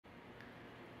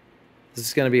This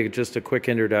is going to be just a quick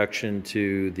introduction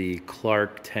to the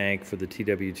Clarke Tank for the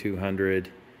TW200,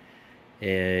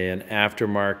 an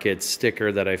aftermarket sticker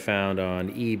that I found on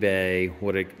eBay,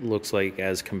 what it looks like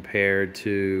as compared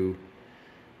to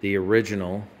the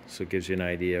original. So it gives you an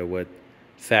idea what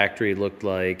factory looked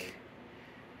like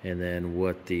and then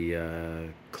what the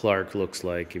Clarke looks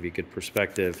like, give you a good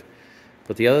perspective.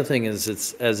 But the other thing is,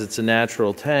 it's a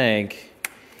natural tank,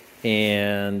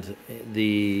 and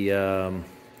the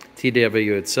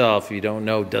TW itself, if you don't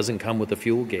know, doesn't come with a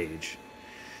fuel gauge.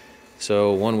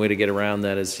 So one way to get around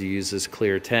that is to use this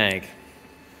clear tank.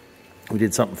 We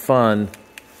did something fun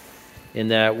in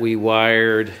that we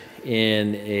wired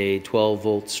in a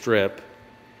 12-volt strip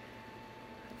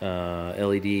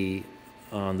LED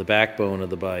on the backbone of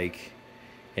the bike,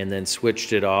 and then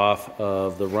switched it off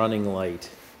of the running light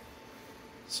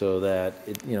so that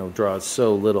it draws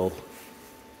so little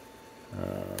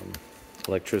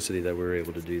electricity that we were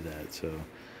able to do that. So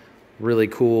really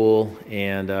cool,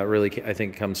 and really I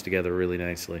think it comes together really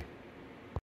nicely.